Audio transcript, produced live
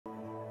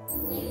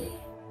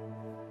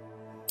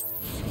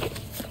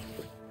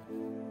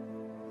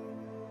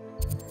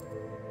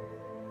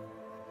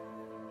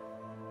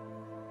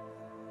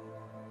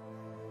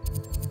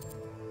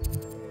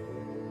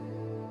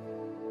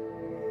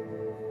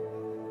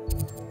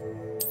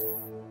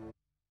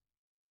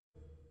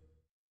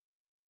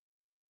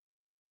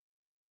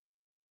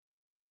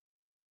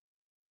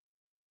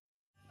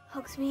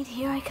Hogsmeade,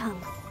 here I come.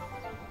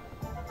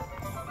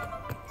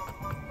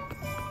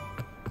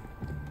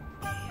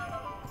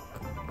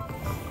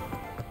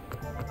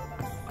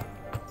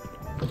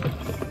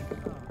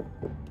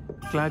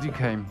 Glad you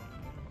came.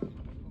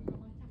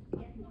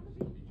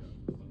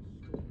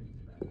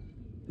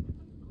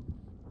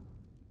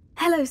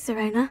 Hello,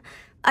 Serona.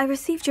 I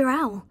received your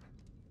owl.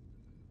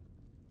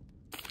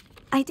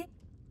 I did.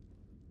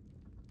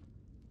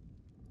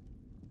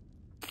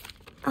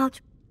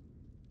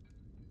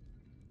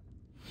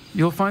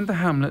 You'll find the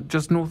hamlet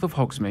just north of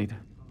Hogsmeade.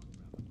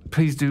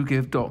 Please do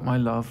give Dot my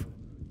love.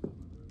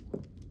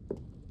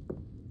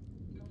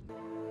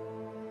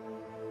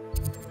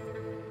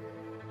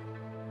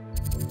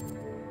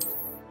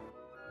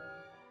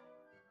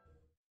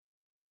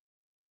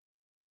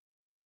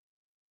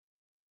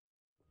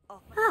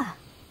 Ah,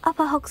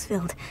 Upper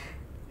Hogsfield.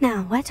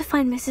 Now, where to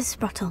find Mrs.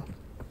 Sprottle?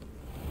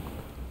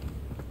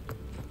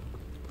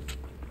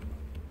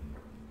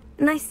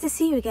 Nice to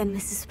see you again,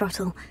 Mrs.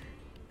 Sprottle.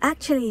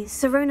 Actually,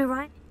 Serona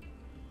Ryan...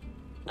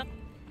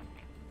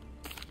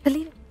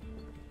 Believe it.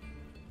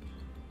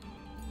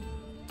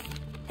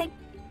 Thank...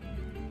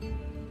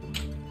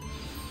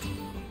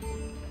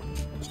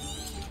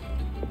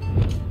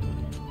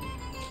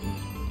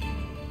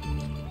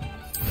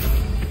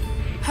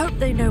 Hope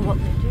they know what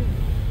they're doing.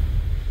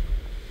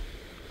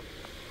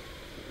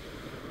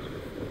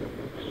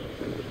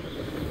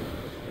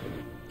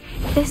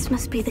 This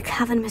must be the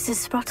cavern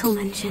Mrs. Sprottle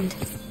mentioned.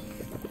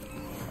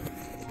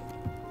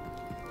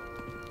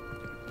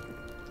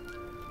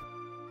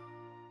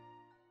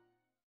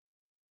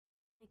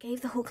 I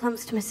gave the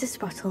Horcrux to Mrs.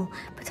 Sprottle,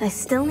 but I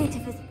still need to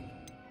visit...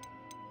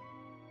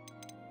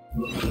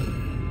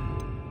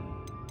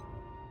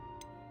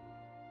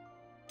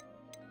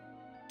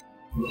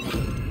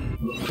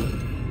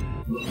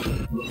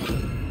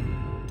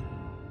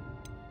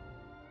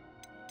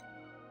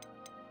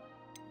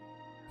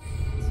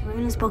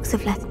 Serona's box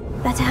of letters.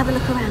 Better have a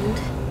look around.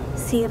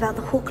 See about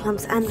the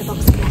Horcrux and the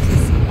box of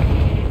letters.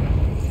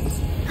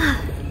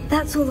 Ah,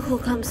 that's all the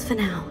Horcrux for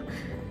now.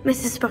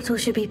 Mrs. Sprottle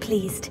should be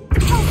pleased.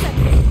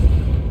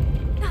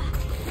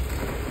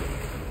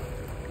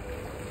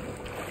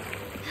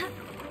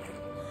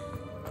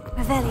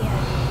 Revelio.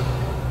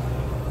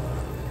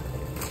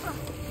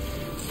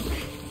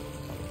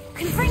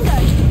 Confringo.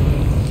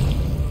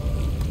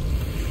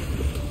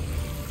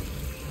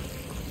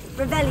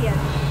 Revelio.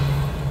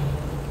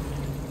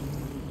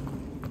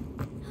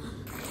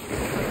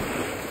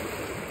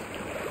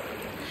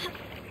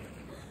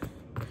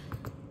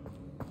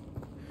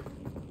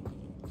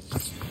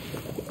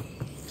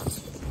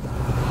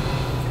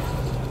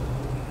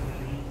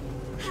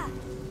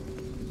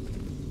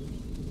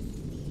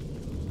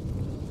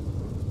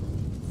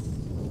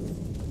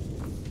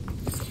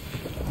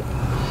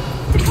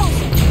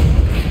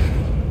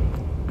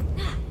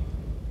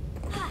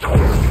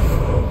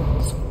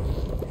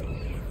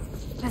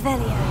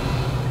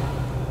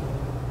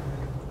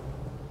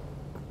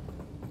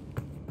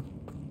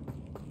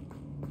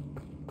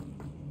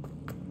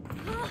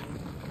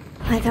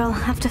 Either I'll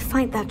have to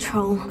fight that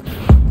troll,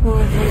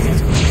 or avoid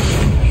it all.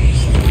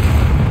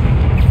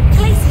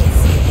 Glacius!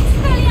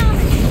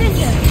 Expelliarmus!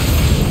 Dinger!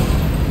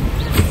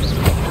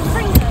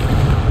 Confringo!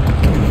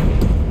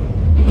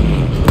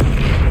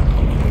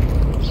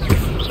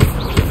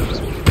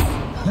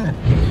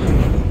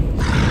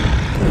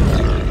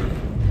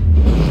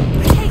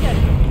 Protego!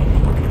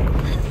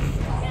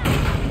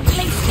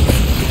 Glacius!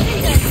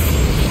 Dinger!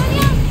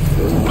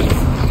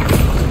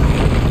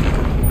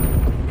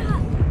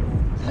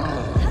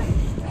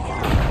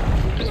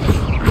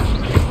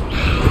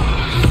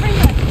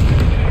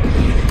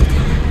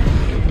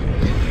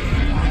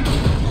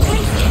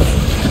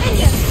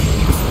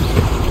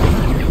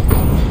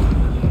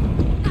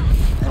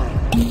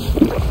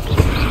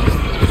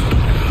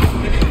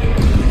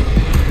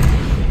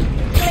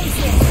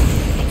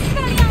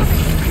 Expelliarmus!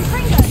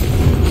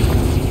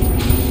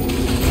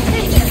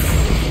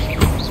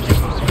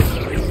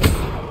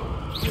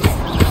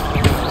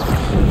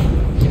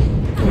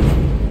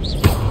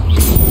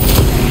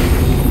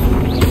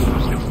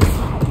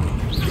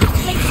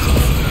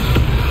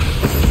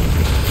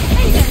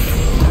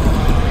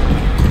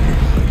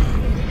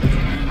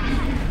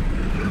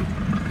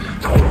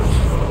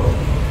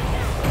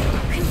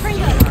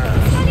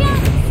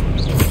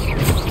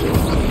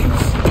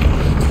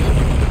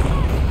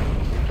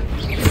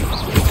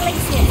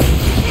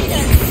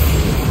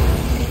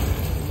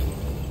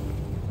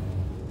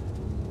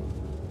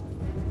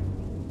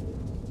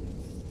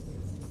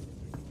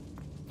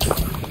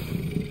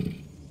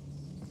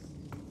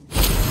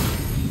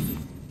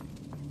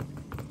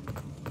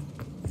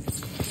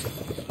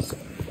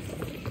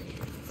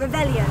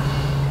 Revelio.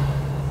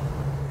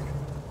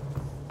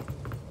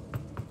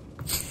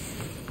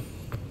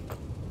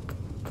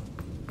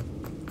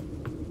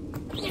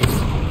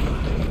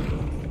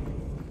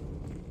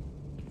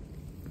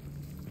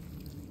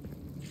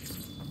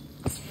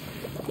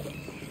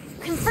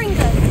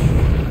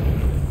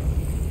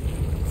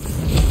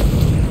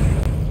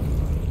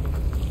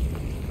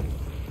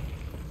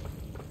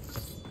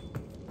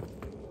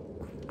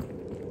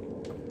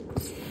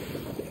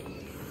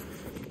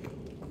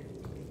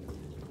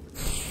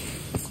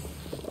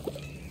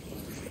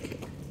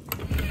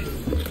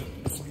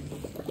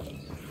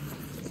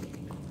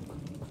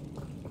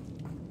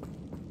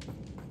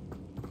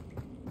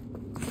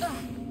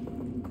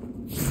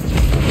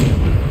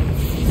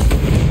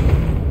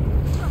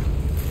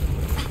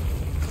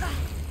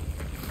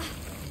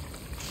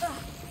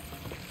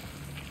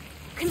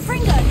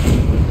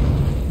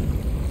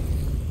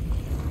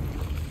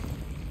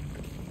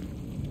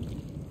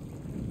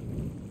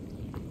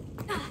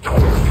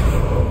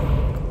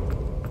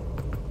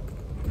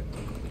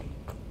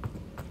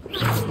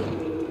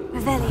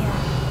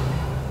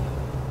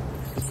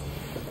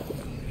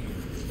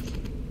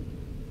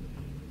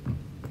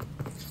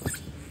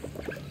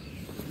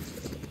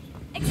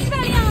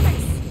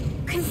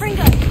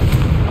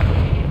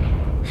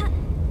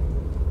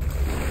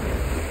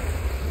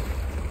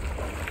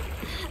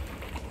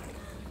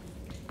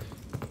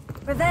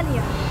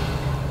 Revelio.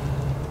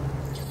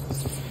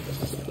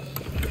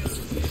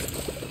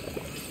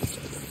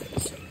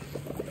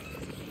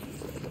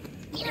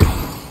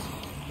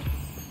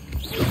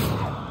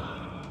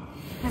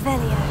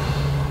 Revelio.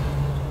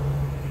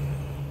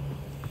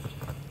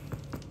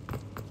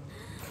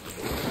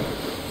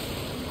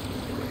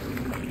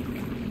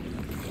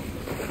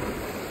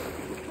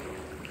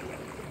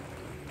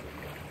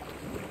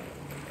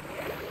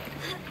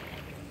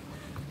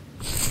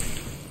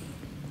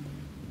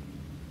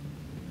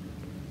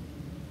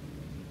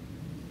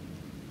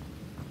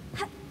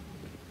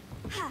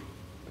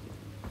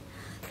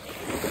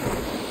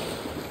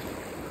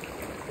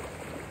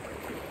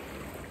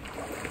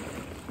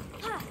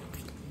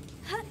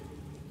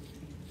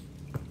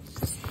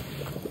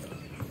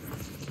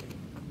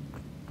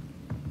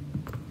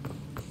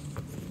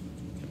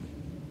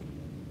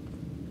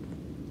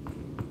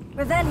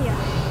 Revelio.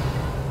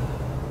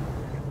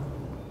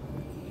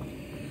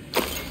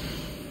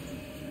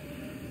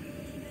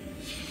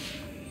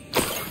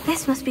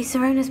 This must be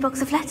Sirona's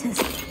box of letters.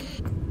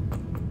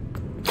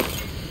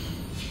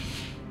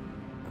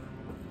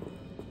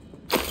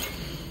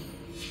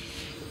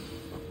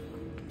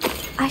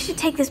 I should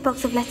take this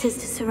box of letters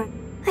to Sirona.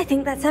 I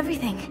think that's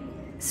everything.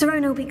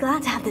 Sirona will be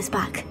glad to have this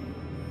back.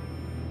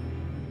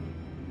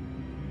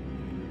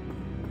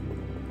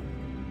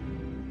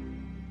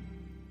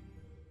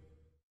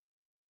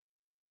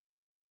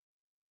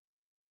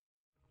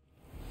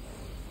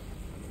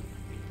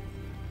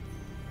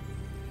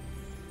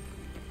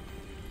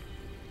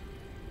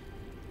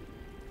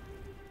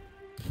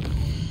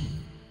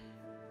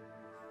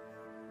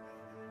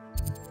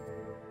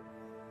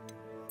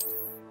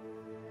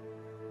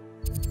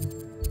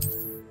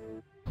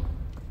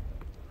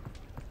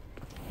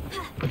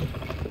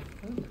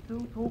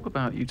 Still talk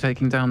about you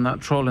taking down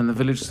that troll in the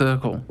village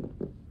circle.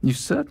 You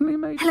certainly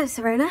made... Hello,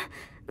 Sirona.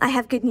 I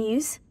have good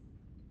news.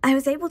 I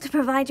was able to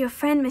provide your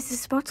friend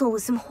Mrs. Sprottle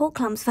with some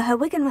Horklumps for her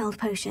Wiggenweld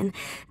potion,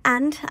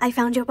 and I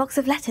found your box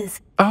of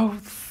letters. Oh,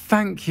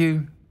 thank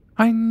you.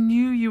 I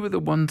knew you were the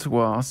one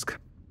to ask.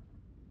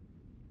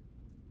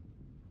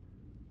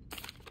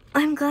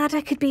 I'm glad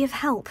I could be of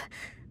help.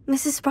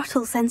 Mrs.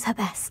 Sprottle sends her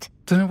best.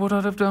 Don't know what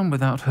I'd have done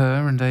without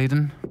her and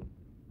Aidan.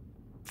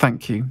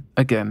 Thank you,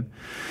 again,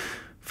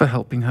 for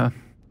helping her,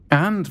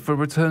 and for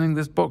returning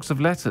this box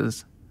of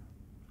letters.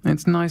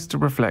 It's nice to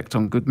reflect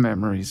on good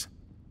memories.